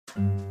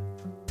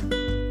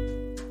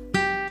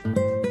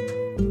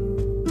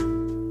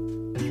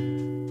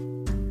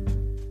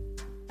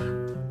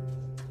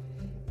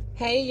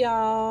Hey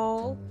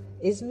y'all,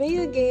 it's me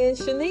again,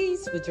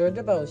 Shanice, with your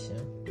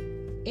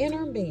devotion.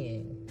 Inner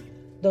being.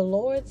 The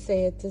Lord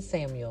said to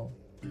Samuel,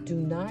 "Do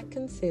not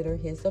consider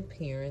his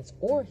appearance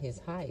or his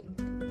height,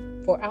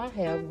 for I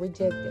have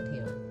rejected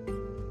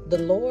him."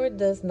 The Lord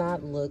does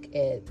not look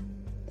at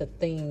the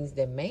things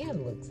that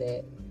man looks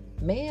at.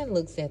 Man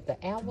looks at the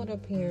outward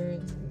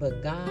appearance,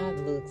 but God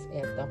looks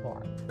at the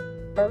heart.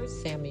 1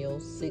 Samuel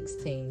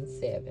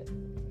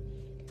 16:7.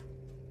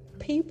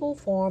 People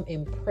form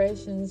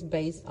impressions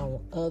based on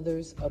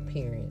others'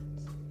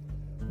 appearance.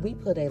 We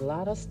put a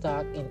lot of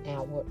stock in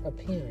outward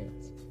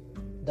appearance.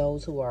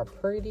 Those who are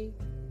pretty,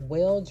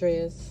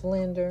 well-dressed,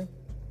 slender,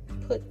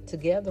 put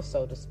together,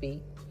 so to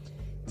speak,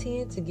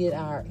 tend to get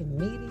our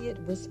immediate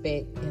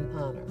respect and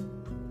honor.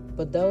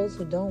 But those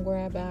who don't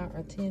grab our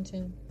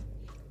attention,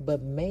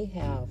 but may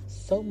have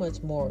so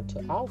much more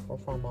to offer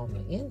from on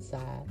the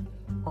inside,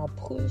 are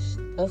pushed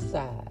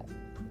aside.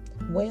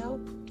 Well,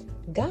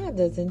 God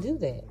doesn't do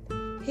that.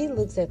 He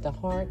looks at the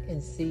heart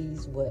and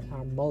sees what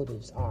our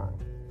motives are,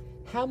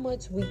 how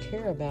much we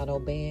care about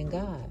obeying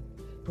God,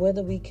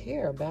 whether we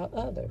care about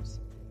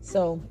others.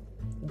 So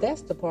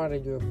that's the part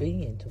of your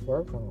being to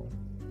work on.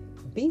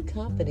 Be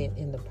confident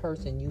in the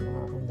person you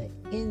are on the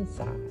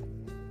inside.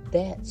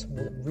 That's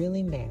what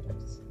really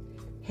matters.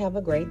 Have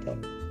a great day.